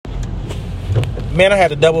Man, I had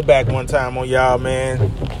to double back one time on y'all, man.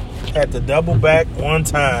 Had to double back one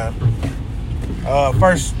time.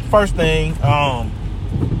 First thing,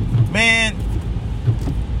 man,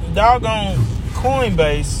 doggone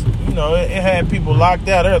Coinbase, it had people locked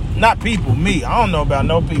out. Not people, me. I don't know about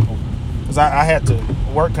no people. Because I had to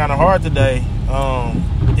work kind of hard today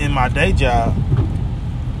in my day job.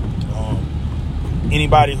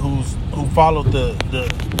 Anybody who followed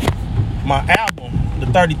my album, the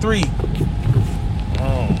 33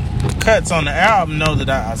 cuts on the album, know that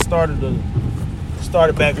I started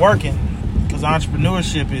back working, because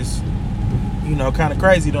entrepreneurship is kind of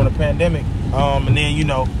crazy during the pandemic. And then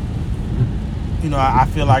I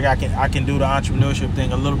feel like I can do the entrepreneurship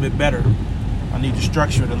thing a little bit better. I need to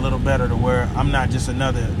structure it a little better to where I'm just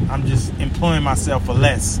employing myself for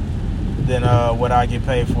less than what I get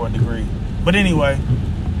paid for a degree. But anyway,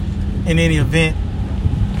 in any event,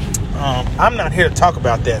 I'm not here to talk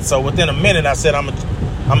about that. So within a minute, I said I'm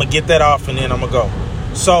gonna get that off and then I'm gonna go.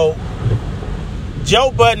 So Joe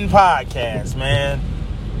Budden podcast, man.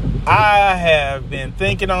 I have been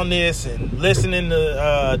thinking on this and listening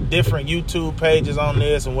to different YouTube pages on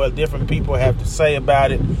this and what different people have to say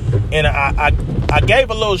about it. And I gave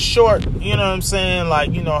a little short, you know what I'm saying?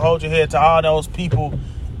 Like, hold your head to all those people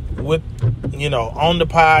with, on the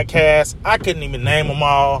podcast. I couldn't even name them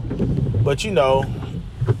all. But,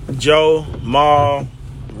 Joe, Maul,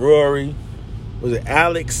 Rory, was it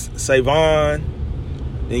Alex, Savon,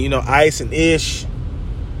 then, Ice and Ish,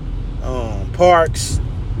 Parks,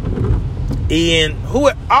 Ian,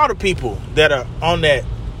 all the people that are on that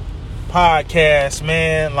podcast,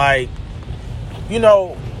 man, like,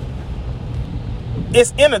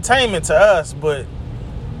 it's entertainment to us, but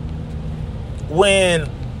when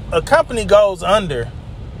a company goes under,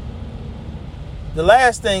 the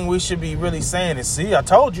last thing we should be really saying is, see, I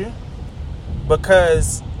told you.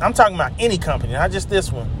 Because I'm talking about any company, not just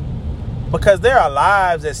this one. Because there are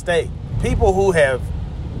lives at stake. People who have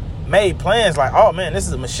made plans like, oh man, this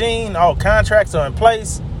is a machine, all contracts are in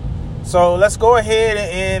place, so let's go ahead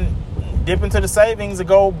and dip into the savings and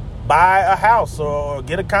go buy a house or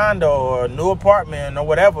get a condo or a new apartment or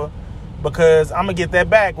whatever, because I'm gonna get that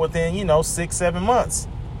back within 6-7 months.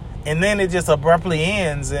 And then it just abruptly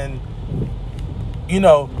ends. And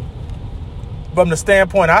from the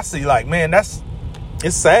standpoint I see, like, man,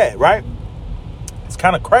 it's sad, right? It's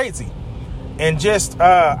kind of crazy. And just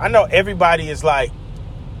I know everybody is like,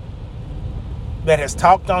 that has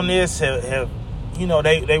talked on this have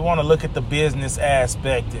they want to look at the business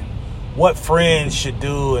aspect and what friends should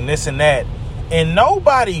do and this and that. And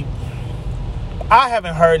I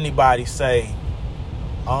haven't heard anybody say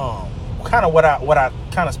kind of what I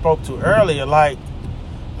kind of spoke to earlier. Like,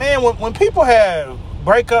 man, when people have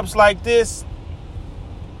breakups like this,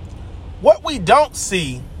 what we don't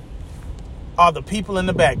see are the people in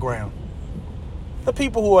the background, the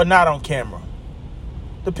people who are not on camera,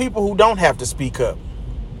 the people who don't have to speak up.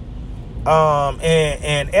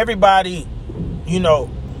 And everybody,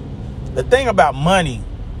 the thing about money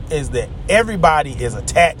is that everybody is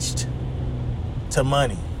attached to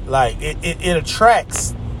money. Like, it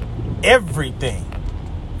attracts everything,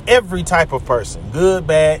 every type of person, good,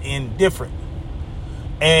 bad, indifferent.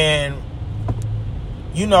 And,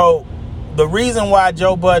 the reason why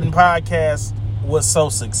Joe Budden podcast was so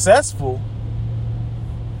successful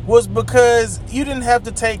was because you didn't have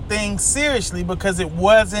to take things seriously, because it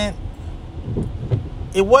wasn't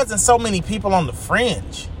so many people on the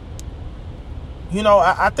fringe.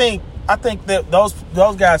 I think that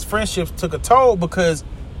those guys' friendships took a toll, because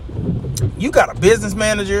you got a business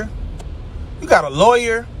manager, you got a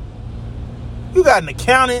lawyer, you got an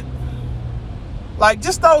accountant, like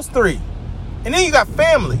just those three. And then you got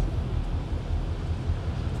family.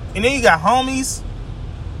 And then you got homies.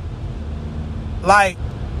 Like,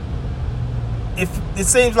 if it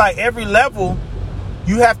seems like every level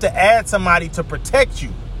you have to add somebody to protect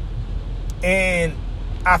you. And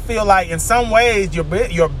I feel like in some ways your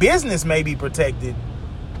business may be protected,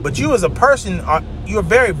 but you as a person, you're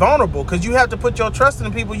very vulnerable, because you have to put your trust in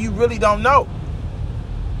the people you really don't know.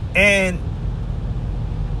 And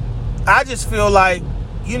I just feel like,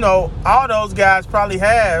 all those guys probably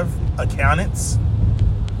have accountants,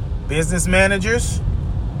 business managers,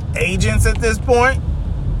 agents at this point,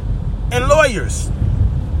 and lawyers.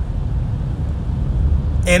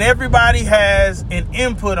 And everybody has an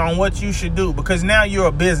input on what you should do, because now you're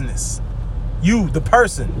a business. You, the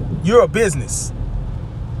person, you're a business.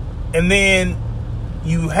 And then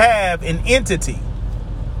you have an entity.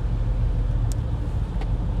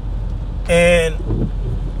 And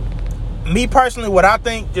me personally, what I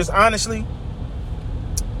think, just honestly,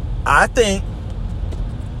 I think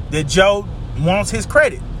that Joe wants his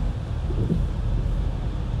credit.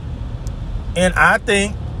 And I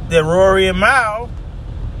think that Rory and Mal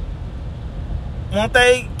want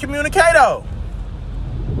they communicato.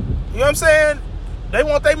 You know what I'm saying? They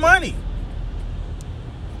want their money.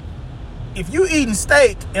 If you eating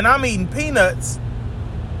steak and I'm eating peanuts,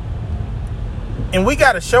 and we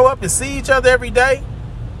got to show up and see each other every day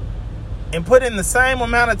and put in the same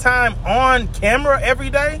amount of time on camera every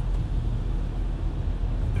day,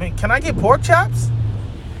 I mean, can I get pork chops?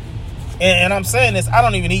 And I'm saying this, I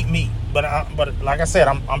don't even eat meat, but like I said,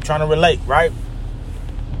 I'm trying to relate, right?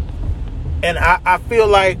 And I feel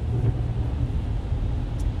like,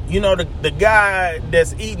 you know, the guy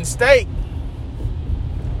that's eating steak,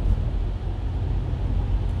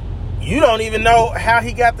 you don't even know how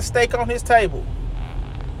he got the steak on his table.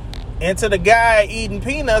 And to the guy eating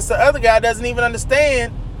peanuts, the other guy doesn't even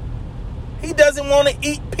understand. He doesn't want to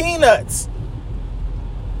eat peanuts.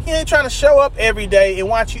 He ain't trying to show up every day and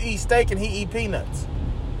watch you eat steak and he eat peanuts.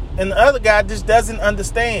 And the other guy just doesn't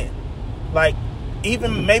understand. Like,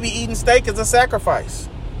 even maybe eating steak is a sacrifice.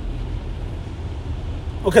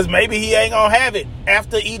 Because maybe he ain't gonna have it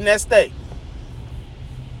after eating that steak.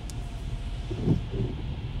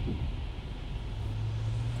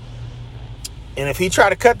 And if he try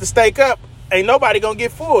to cut the steak up, ain't nobody gonna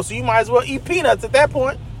get full. So you might as well eat peanuts at that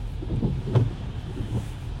point.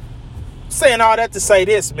 Saying all that to say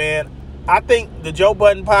this, man. I think the Joe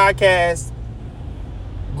Budden podcast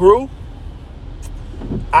grew.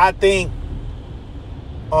 I think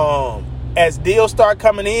as deals start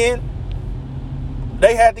coming in,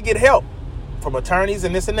 they had to get help from attorneys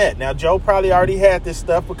and this and that. Now, Joe probably already had this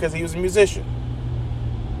stuff because he was a musician.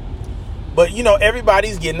 But, you know,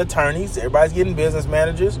 everybody's getting attorneys. Everybody's getting business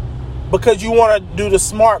managers because you want to do the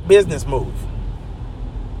smart business move.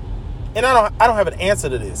 And I don't have an answer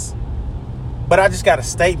to this, but I just got a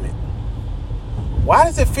statement. Why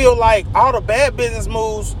does it feel like all the bad business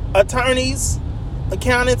moves attorneys,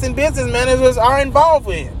 accountants, and business managers are involved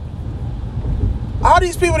in? All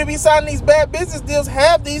these people that be signing these bad business deals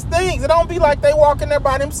have these things. It don't be like they walking there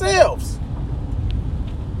by themselves.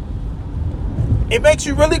 It makes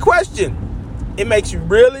you really question. It makes you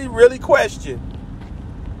really, really question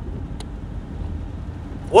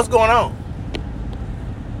what's going on.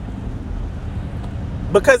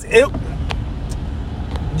 Because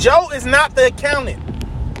Joe is not the accountant.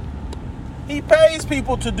 He pays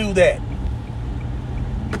people to do that.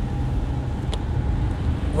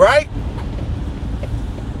 Right?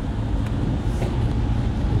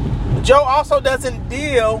 Joe also doesn't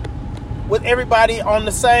deal with everybody on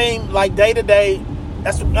the same, like, day-to-day.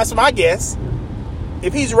 That's my guess.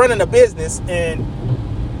 If he's running a business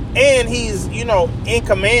and he's, you know, in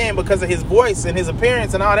command because of his voice and his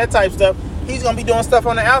appearance and all that type of stuff, he's going to be doing stuff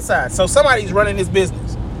on the outside. So somebody's running his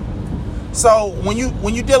business. So when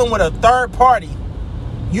you're dealing with a third party,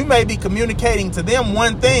 you may be communicating to them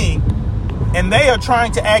one thing and they are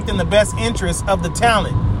trying to act in the best interest of the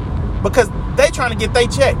talent because they trying to get their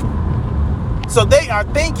check. So they are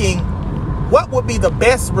thinking, what would be the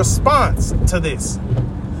best response to this?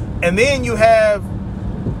 And then you have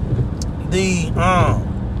the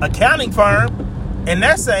accounting firm, and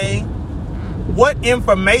they're saying, what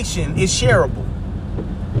information is shareable?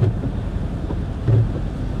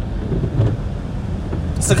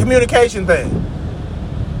 It's a communication thing.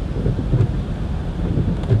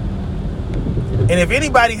 And if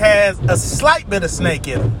anybody has a slight bit of snake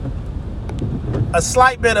in them, a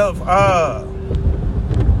slight bit of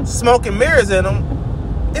smoke and mirrors in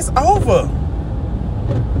them, it's over.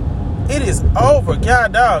 It is over.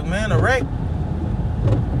 God dog, man. A wreck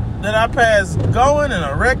that I passed going and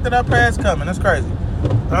a wreck that I passed coming. That's crazy.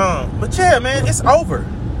 But yeah, man, it's over.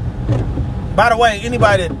 By the way,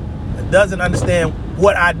 anybody that doesn't understand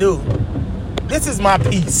what I do, this is my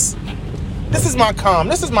peace. This is my calm.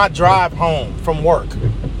 This is my drive home from work.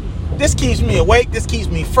 This keeps me awake. This keeps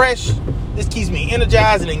me fresh. This keeps me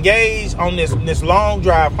energized and engaged on this long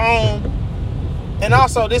drive home. And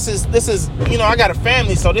also, this is you know, I got a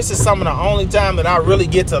family, so this is some of the only time that I really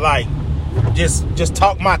get to, like, just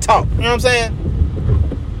talk my talk. You know what I'm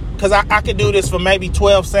saying? Because I could do this for maybe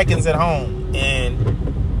 12 seconds at home,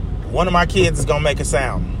 and one of my kids is going to make a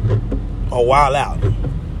sound or wild out.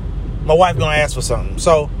 My wife going to ask for something.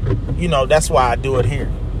 So, you know, that's why I do it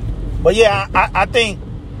here. But yeah, I think,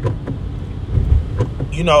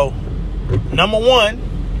 you know, number one,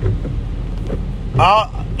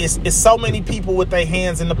 it's so many people with their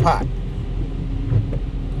hands in the pot.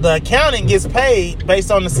 The accountant gets paid based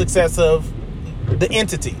on the success of the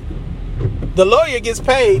entity. The lawyer gets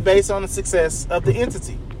paid based on the success of the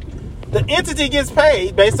entity. The entity gets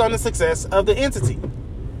paid based on the success of the entity.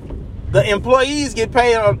 The employees get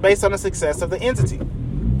paid based on the success of the entity.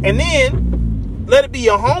 And then let it be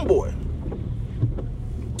your homeboy.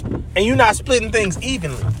 And you're not splitting things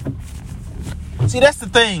evenly. See, that's the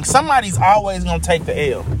thing. Somebody's always going to take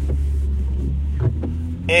the L.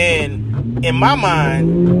 And in my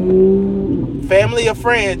mind, family or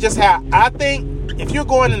friends, just how I think, if you're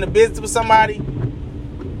going into business with somebody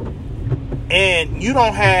and you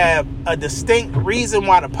don't have a distinct reason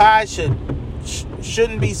why the pie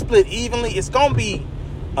shouldn't be split evenly, it's going to be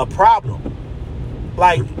a problem.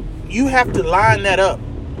 Like, you have to line that up.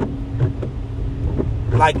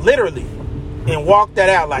 Like, literally. And walk that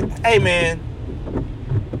out. Like, hey, man,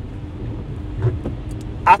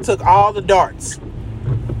 I took all the darts.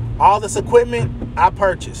 All this equipment I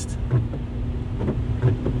purchased.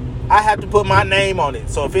 I have to put my name on it.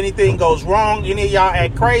 So if anything goes wrong, any of y'all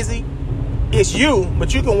act crazy, it's you,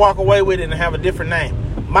 but you can walk away with it and have a different name.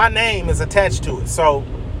 My name is attached to it. So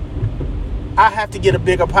I have to get a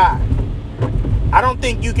bigger pie. I don't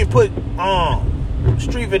think you can put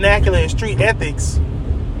street vernacular and street ethics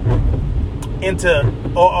into,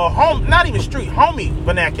 or home, not even street, homie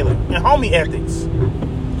vernacular and homie ethics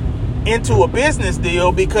into a business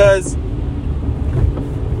deal, because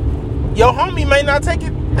your homie may not take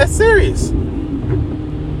it as serious.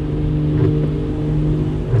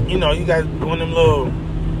 You know, you got one of them little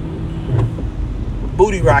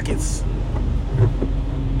booty rockets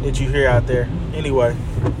that you hear out there. Anyway,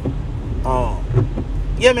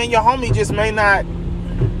 yeah, man, your homie just may not.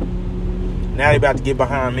 Now they about to get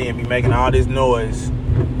behind me and be making all this noise,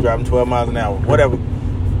 driving 12 miles an hour, whatever.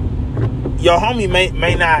 Your homie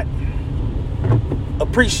may not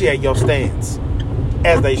appreciate your stance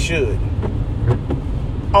as they should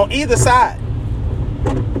on either side.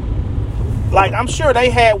 Like, I'm sure they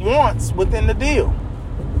had wants within the deal.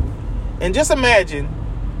 And just imagine,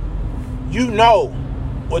 you know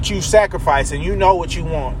what you sacrifice and you know what you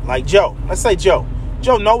want. Like Joe, let's say Joe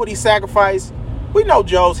know what he sacrificed. We know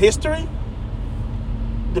Joe's history,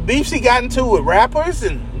 the beefs he got into with rappers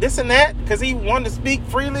and this and that, because he wanted to speak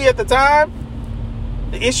freely at the time.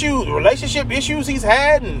 The relationship issues he's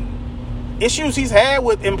had, and issues he's had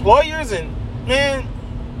with employers, and man,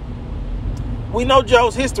 we know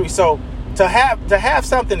Joe's history. So to have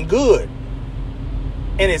something good,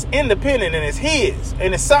 and it's independent, and it's his,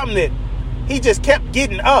 and it's something that he just kept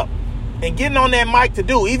getting up and getting on that mic to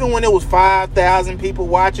do, even when it was 5,000 people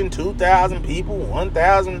watching, 2,000 people,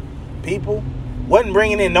 1,000 people, wasn't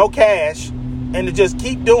bringing in no cash, and to just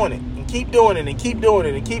keep doing it and keep doing it and keep doing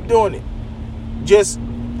it and keep doing it. Just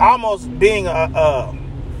almost being a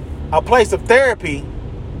place of therapy.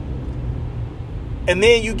 And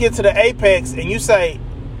then you get to the apex and you say,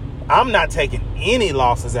 I'm not taking any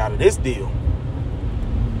losses out of this deal.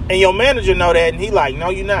 And your manager know that, and he like, no,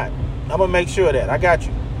 you're not. I'm going to make sure of that. I got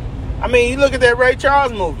you. I mean, you look at that Ray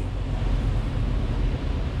Charles movie.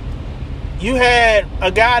 You had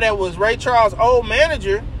a guy that was Ray Charles' old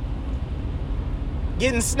manager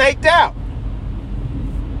getting snaked out.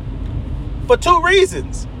 For two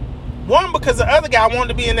reasons. One, because the other guy wanted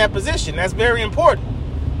to be in that position. That's very important.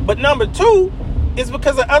 But number two is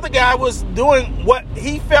because the other guy was doing what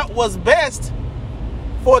he felt was best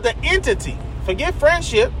for the entity. Forget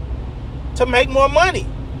friendship, to make more money.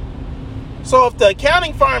 So if the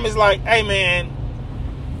accounting firm is like, hey man,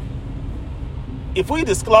 if we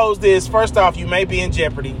disclose this, first off, you may be in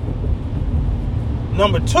jeopardy.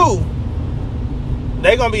 Number two,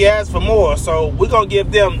 they're going to be asked for more. So we're going to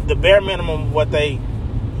give them the bare minimum of what they, you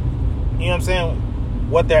know what I'm saying?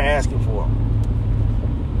 What they're asking for.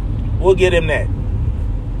 We'll get them that.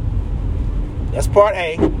 That's part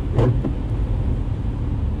A.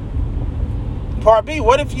 Part B,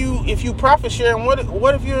 what if you profit share, and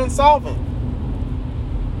what if you're insolvent?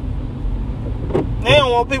 They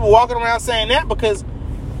don't want people walking around saying that, because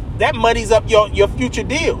that muddies up your future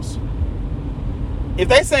deals. If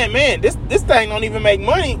they saying, man, this thing don't even make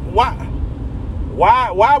money, why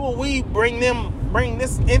would we bring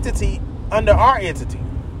this entity under our entity?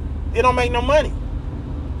 It don't make no money.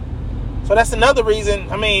 So that's another reason.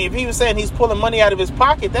 I mean, if he was saying he's pulling money out of his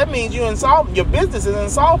pocket, that means you're insolvent. Your business is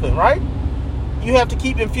insolvent, right? You have to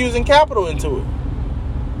keep infusing capital into it.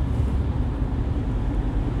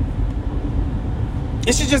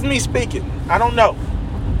 This is just me speaking. I don't know.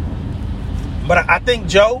 But I think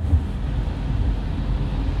Joe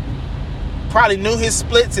probably knew his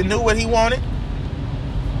splits and knew what he wanted.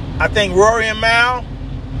 I think Rory and Mal,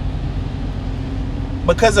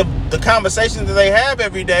 because of the conversations that they have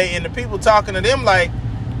every day and the people talking to them like,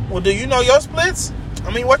 well, do you know your splits?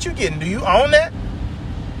 I mean, what you getting? Do you own that?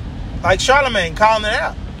 Like Charlamagne calling it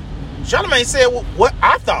out. Charlamagne said what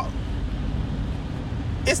I thought.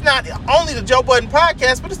 it's not only the Joe Budden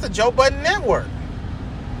podcast, but it's the Joe Budden Network.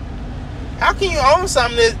 How can you own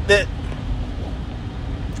something that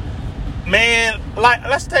man, like,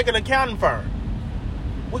 let's take an accounting firm.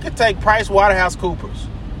 We could take PricewaterhouseCoopers.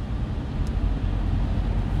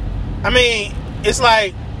 I mean, it's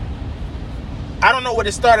like, I don't know what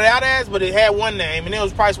it started out as, but it had one name, and it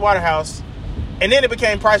was Pricewaterhouse, and then it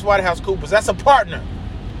became PricewaterhouseCoopers. That's a partner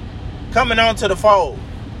coming onto the fold.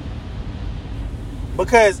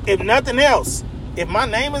 Because if nothing else, if my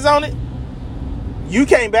name is on it, you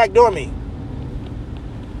can't backdoor me.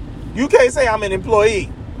 You can't say I'm an employee.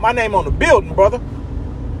 My name on the building, brother.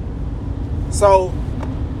 So,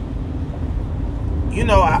 you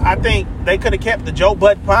know, I think they could have kept the Joe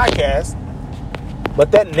Budden podcast, but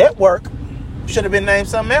that network should have been named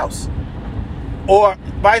something else, or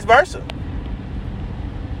vice versa.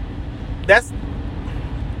 That's,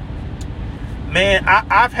 man,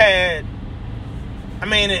 I've had, I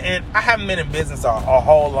mean, and I haven't been in business a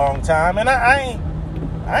whole long time, and I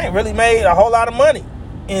ain't really made a whole lot of money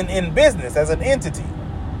in business as an entity.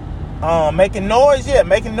 Making noise,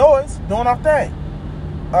 doing our thing.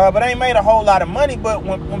 But I ain't made a whole lot of money. But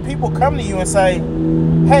when people come to you and say,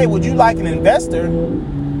 hey, would you like an investor?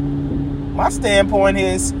 My standpoint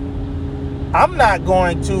is, I'm not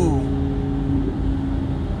going to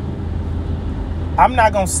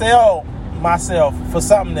sell myself for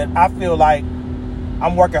something that I feel like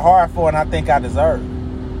I'm working hard for and I think I deserve.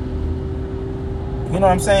 You know what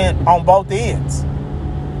I'm saying? On both ends.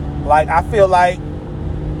 Like, I feel like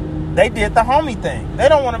they did the homie thing. They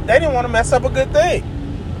didn't want to mess up a good thing.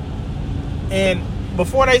 And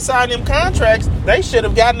before they signed them contracts, they should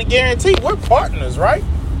have gotten a guarantee. We're partners, right?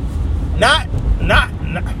 Not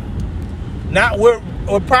we're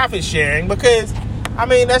profit sharing, because I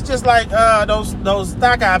mean, that's just like those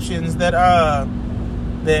stock options that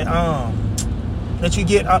you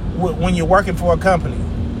get when you're working for a company,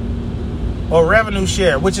 or revenue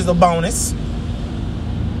share, which is a bonus.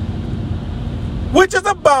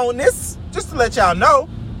 Just to let y'all know,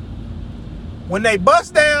 when they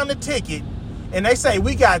bust down the ticket and they say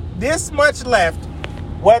we got this much left,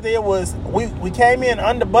 whether it was we came in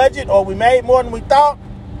under budget or we made more than we thought,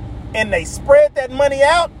 and they spread that money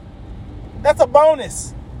out, that's a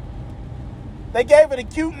bonus. They gave it a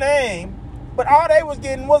cute name, but all they was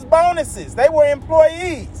getting was bonuses. They were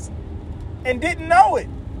employees and didn't know it.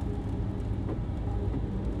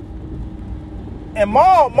 And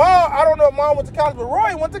Ma, I don't know if Ma went to college, but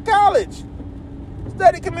Roy went to college.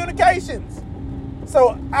 Studied communications.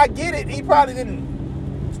 So I get it. He probably didn't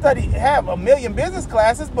have a million business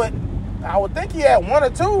classes, but I would think he had one or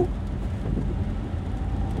two.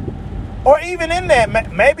 Or even in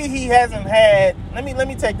that, maybe he hasn't had, let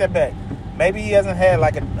me take that back. Maybe he hasn't had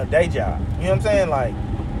like a day job. You know what I'm saying? Like,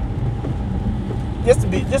 just to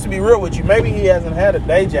be real with you, maybe he hasn't had a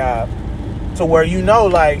day job to where, you know,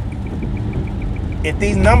 like, if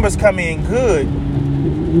these numbers come in good,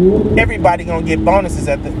 everybody gonna get bonuses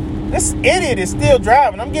at this idiot is still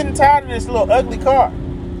driving. I'm getting tired of this little ugly car.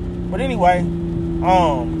 But anyway,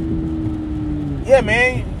 yeah,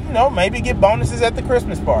 man, you know, maybe get bonuses at the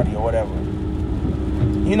Christmas party or whatever.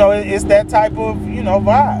 You know, it's that type of, you know,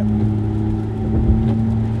 vibe.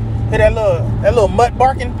 Hear that little mutt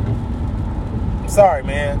barking? I'm sorry,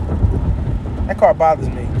 man. That car bothers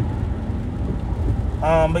me.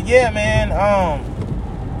 But yeah, man,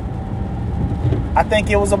 I think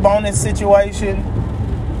it was a bonus situation,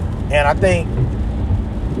 and I think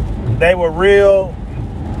they were real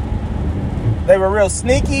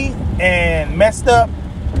sneaky and messed up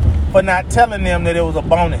for not telling them that it was a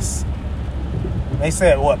bonus. They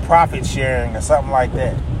said, what, profit sharing or something like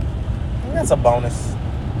that. That's a bonus.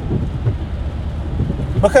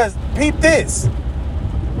 Because peep this,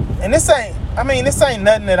 and this ain't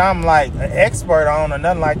nothing that I'm like an expert on or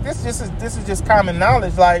nothing like this. This is just common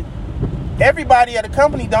knowledge. Like, everybody at a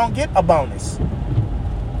company don't get a bonus.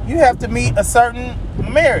 You have to meet a certain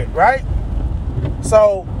merit, right?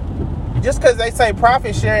 So just because they say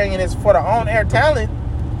profit sharing and it's for the on-air talent,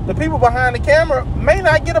 the people behind the camera may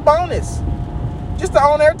not get a bonus. Just the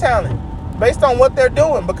on-air talent, based on what they're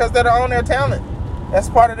doing, because they're the on-air talent. That's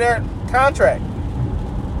part of their contract.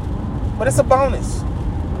 But it's a bonus.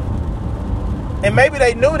 And maybe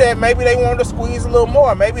they knew that. Maybe they wanted to squeeze a little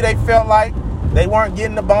more. Maybe they felt like they weren't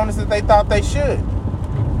getting the bonus that they thought they should.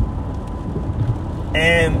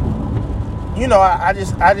 And, you know, I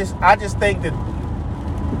just think that,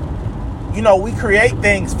 you know, we create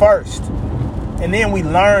things first, and then we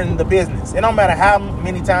learn the business. It don't matter how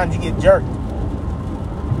many times you get jerked.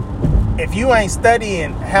 If you ain't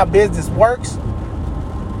studying how business works,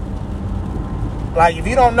 Like, if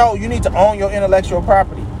you don't know, you need to own your intellectual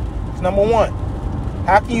property. It's number one.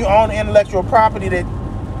 How can you own intellectual property that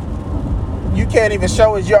you can't even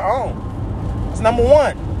show as your own? It's number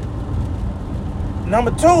one.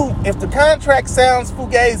 Number two, if the contract sounds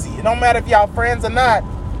fugazi, it don't matter if y'all friends or not,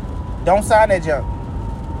 don't sign that junk.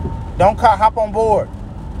 Don't hop on board,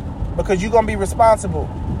 because you're going to be responsible.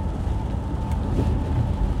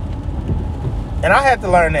 And I had to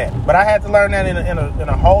learn that. But I had to learn that in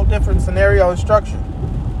a whole different scenario and structure.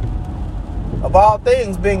 Of all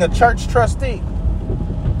things, being a church trustee.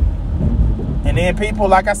 And then people,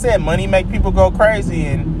 like I said, money make people go crazy.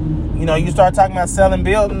 And, you start talking about selling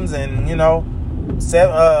buildings and,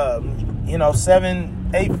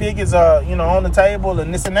 7-8 figures on the table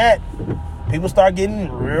and this and that. People start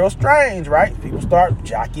getting real strange, right? People start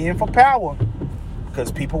jockeying for power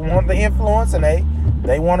because people want the influence, and they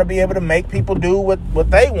want to be able to make people do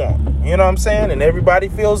what they want. You know what I'm saying? And everybody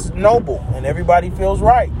feels noble and everybody feels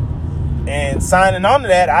right. And signing on to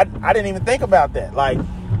that, I didn't even think about that. Like,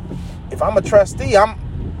 if I'm a trustee, I'm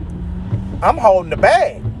holding the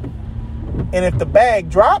bag. And if the bag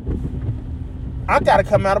drop, I got to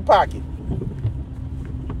come out of pocket.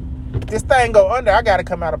 If this thing go under, I got to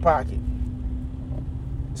come out of pocket.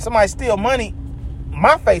 Somebody steal money,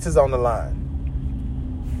 my face is on the line.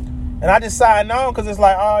 And I just signed on because it's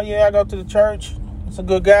like, oh, yeah, I go to the church. It's a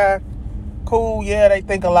good guy. Cool, yeah, they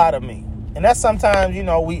think a lot of me. And that's sometimes,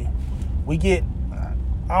 we get,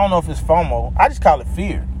 I don't know if it's FOMO. I just call it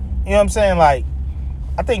fear. You know what I'm saying? Like,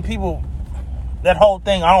 I think people, that whole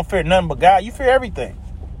thing, I don't fear nothing but God. You fear everything.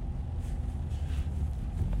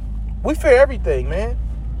 We fear everything, man.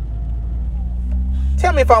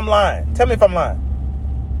 Tell me if I'm lying.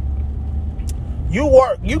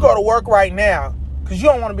 You go to work right now because you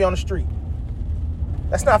don't want to be on the street.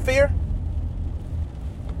 That's not fear.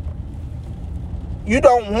 You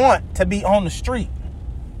don't want to be on the street.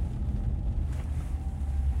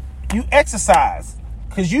 You exercise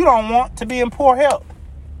because you don't want to be in poor health.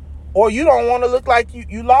 Or you don't want to look like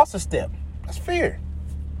you lost a step. That's fear.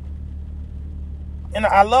 And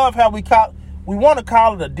I love how we want to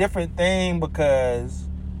call it a different thing because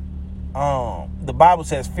the Bible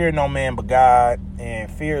says fear no man but God, and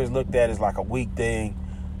fear is looked at as like a weak thing.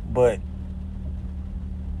 But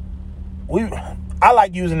I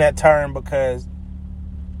like using that term because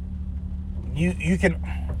you can,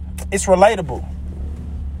 it's relatable.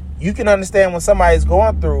 You can understand when somebody's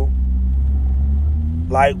going through,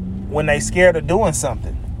 like when they scared of doing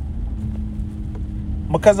something,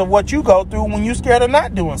 because of what you go through when you scared of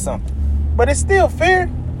not doing something. But it's still fear.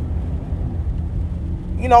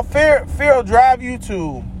 Fear will drive you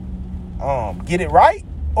to get it right,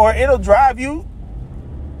 or it'll drive you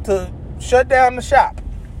to shut down the shop.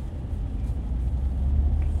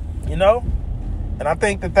 And I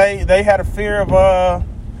think that they had a fear of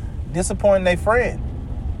disappointing their friend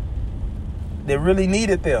that really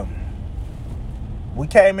needed them. We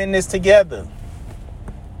came in this together.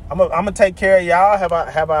 I'm gonna take care of y'all.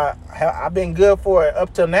 Have I been good for it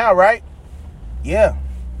up till now, right? Yeah.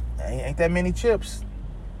 Ain't that many chips.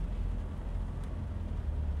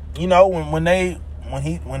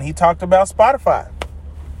 When he talked about Spotify.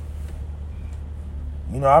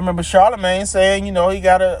 I remember Charlemagne saying, he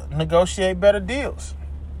got to negotiate better deals.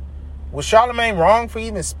 Was Charlemagne wrong for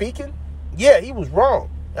even speaking? Yeah, he was wrong.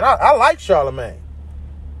 And I like Charlemagne.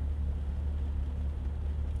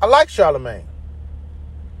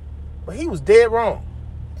 But he was dead wrong.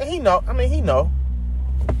 And he know.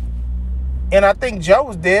 And I think Joe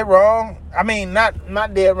was dead wrong.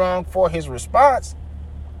 Not dead wrong for his response,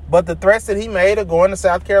 but the threats that he made of going to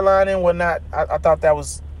South Carolina and whatnot, I thought that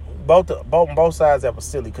was both sides that was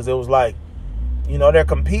silly, because it was like, they're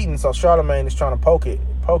competing, so Charlemagne is trying to poke it,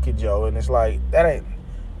 Joe, and it's like, that ain't,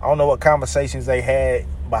 I don't know what conversations they had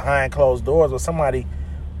behind closed doors with somebody.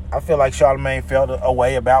 I feel like Charlemagne felt a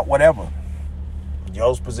way about whatever,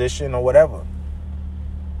 Joe's position or whatever,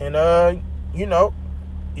 and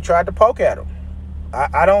he tried to poke at him.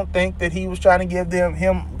 I don't think that he was trying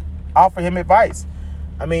to offer him advice.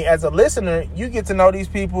 As a listener, you get to know these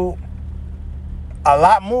people a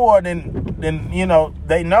lot more than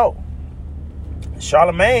they know.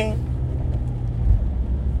 Charlemagne,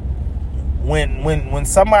 when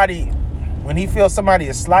he feels somebody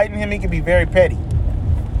is slighting him, he can be very petty,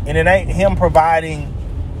 and it ain't him providing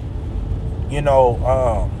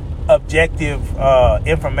objective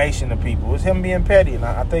information to people. It's him being petty, and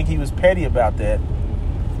I think he was petty about that.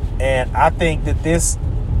 And I think that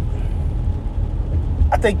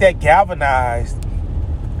that galvanized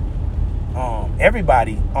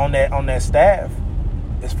everybody on that staff,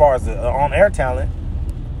 as far as the on-air talent,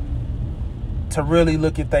 to really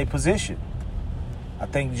look at their position. I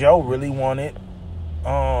think Joe really wanted,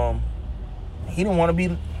 he didn't want to be, you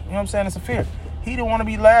know what I'm saying? It's a fear. He didn't want to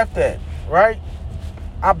be laughed at, right?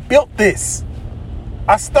 I built this.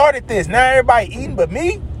 I started this. Now everybody eating but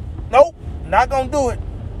me? Nope, not going to do it.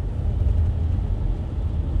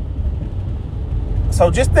 So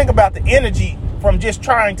just think about the energy from just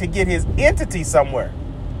trying to get his entity somewhere.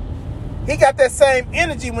 He got that same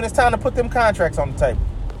energy when it's time to put them contracts on the table.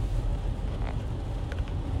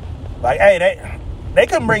 Like, hey, they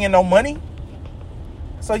couldn't bring in no money.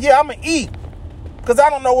 So yeah, I'm going to eat. Because I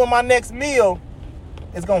don't know when my next meal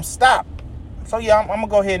is going to stop. So yeah, I'm going to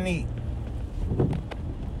go ahead and eat.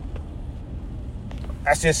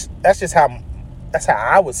 That's how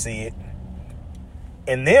I would see it.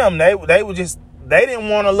 And them, they didn't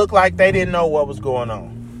want to look like they didn't know what was going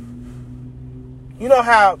on. You know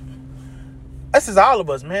how, this is all of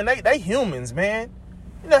us, man. They humans, man.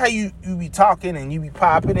 You know how you be talking and you be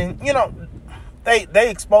popping and, you know, they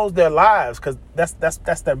expose their lives because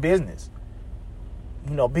that's their business.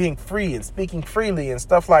 You know, being free and speaking freely and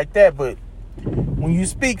stuff like that. But when you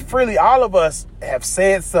speak freely, all of us have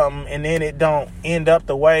said something and then it don't end up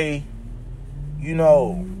the way, you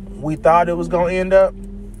know, we thought it was going to end up.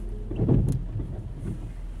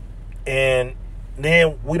 And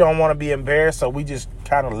then we don't want to be embarrassed, so we just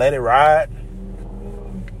kind of let it ride.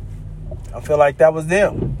 I feel like that was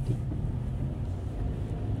them.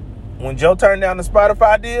 When Joe turned down the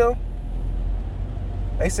Spotify deal,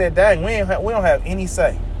 they said, dang, we don't have any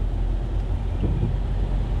say.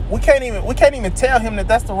 We can't even tell him that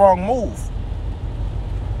that's the wrong move.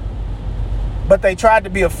 But they tried to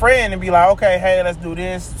be a friend and be like, okay, hey, let's do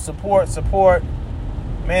this. Support.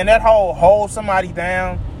 Man, that whole hold somebody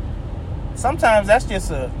down. Sometimes that's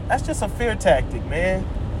just a fear tactic, man.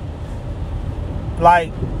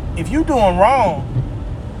 Like, if you doing wrong,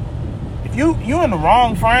 if you in the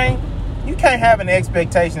wrong frame, you can't have an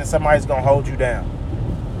expectation that somebody's gonna hold you down.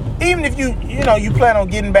 Even if you plan on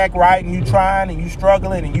getting back right and you trying and you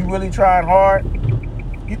struggling and you really trying hard,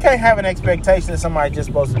 you can't have an expectation that somebody's just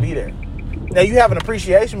supposed to be there. Now, you have an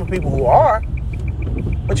appreciation for people who are,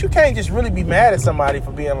 but you can't just really be mad at somebody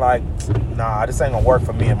for being like, nah, this ain't gonna work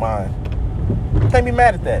for me and mine. You can't be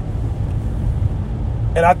mad at that.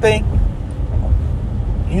 And I think,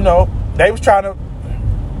 you know, they was trying to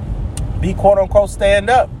be quote unquote stand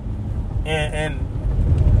up. And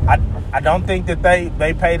I don't think that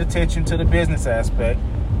they paid attention to the business aspect.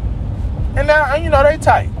 And now, you know, they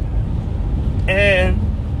tight. And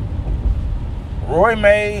Roy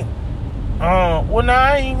made,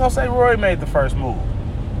 I ain't gonna say Roy made the first move.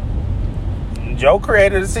 Joe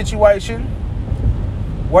created a situation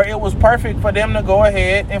where it was perfect for them to go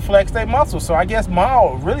ahead and flex their muscles. So I guess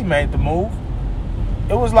Maul really made the move.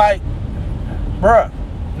 It was like, bruh,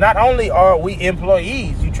 not only are we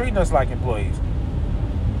employees, you treat us like employees.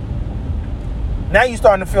 Now you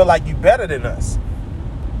starting to feel like you better than us.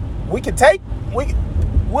 We'll take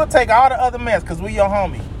all the other mess because we your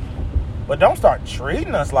homie. But don't start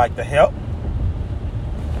treating us like the help.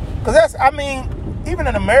 Because even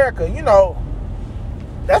in America, you know,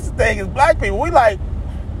 that's the thing is black people, we know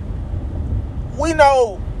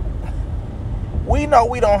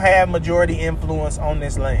we don't have majority influence on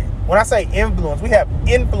this land. When I say influence, we have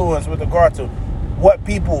influence with regard to what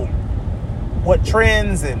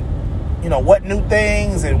trends and, you know, what new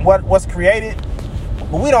things and what's created.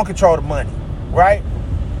 But we don't control the money, right?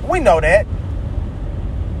 We know that.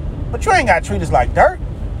 But you ain't got to treat us like dirt.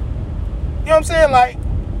 You know what I'm saying? Like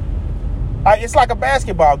it's like a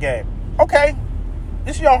basketball game. Okay,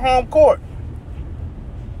 this is your home court.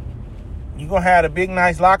 You're going to have a big,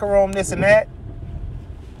 nice locker room, this and that.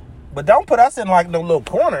 But don't put us in like no little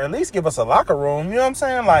corner. At least give us a locker room. You know what I'm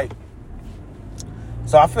saying? Like,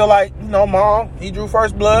 so I feel like, you know, Mom, he drew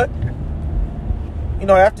first blood. You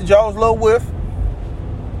know, after Joe's little whiff.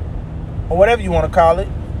 Or whatever you want to call it.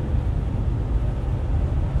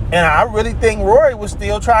 And I really think Roy was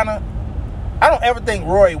still trying to... I don't ever think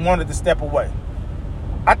Roy wanted to step away.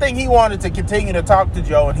 I think he wanted to continue to talk to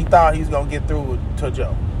Joe, and he thought he was going to get through to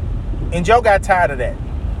Joe. And Joe got tired of that.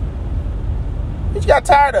 He just got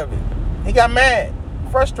tired of it. He got mad,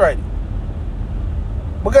 frustrated.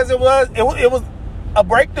 Because it was a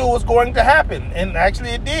breakthrough was going to happen. And actually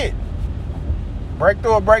it did.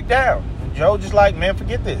 Breakthrough or breakdown. And Joe just like, man,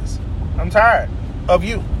 forget this. I'm tired of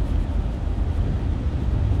you.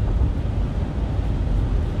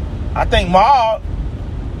 I think Maul,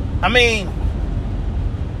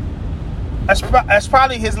 that's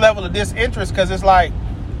probably his level of disinterest, because it's like,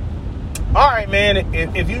 all right, man,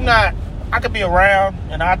 if you're not, I could be around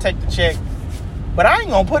and I'll take the check, but I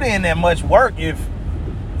ain't gonna put in that much work if,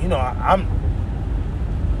 you know,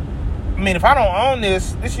 mean, if I don't own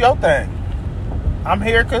this is your thing. I'm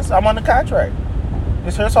here because I'm under contract.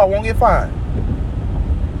 It's here so I won't get fined.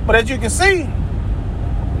 But as you can see,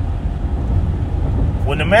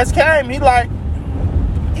 when the mess came, he like,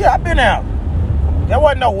 yeah, I've been out. That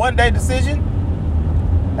wasn't no one-day decision.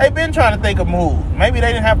 They've been trying to think of moves. Maybe they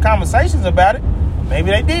didn't have conversations about it.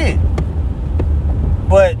 Maybe they did.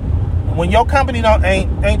 But when your company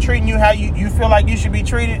ain't treating you how you feel like you should be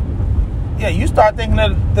treated, yeah, you start thinking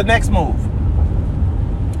of the next move.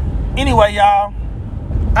 Anyway, y'all,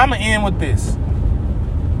 I'm going to end with this.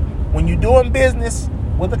 When you're doing business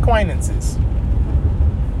with acquaintances,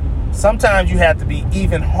 sometimes you have to be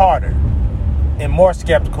even harder and more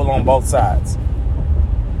skeptical on both sides.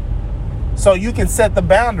 So you can set the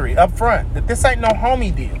boundary up front that this ain't no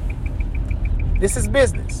homie deal. This is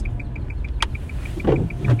business.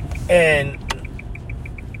 And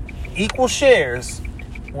equal shares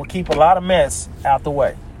will keep a lot of mess out the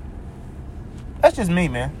way. That's just me,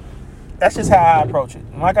 man. That's just how I approach it.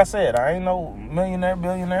 And like I said, I ain't no millionaire,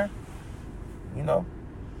 billionaire. You know,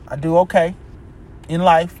 I do okay in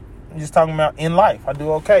life. I'm just talking about in life. I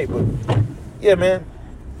do okay. But yeah, man,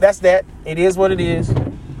 that's that. It is what it is.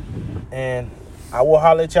 And I will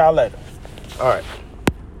holler at y'all later. All right.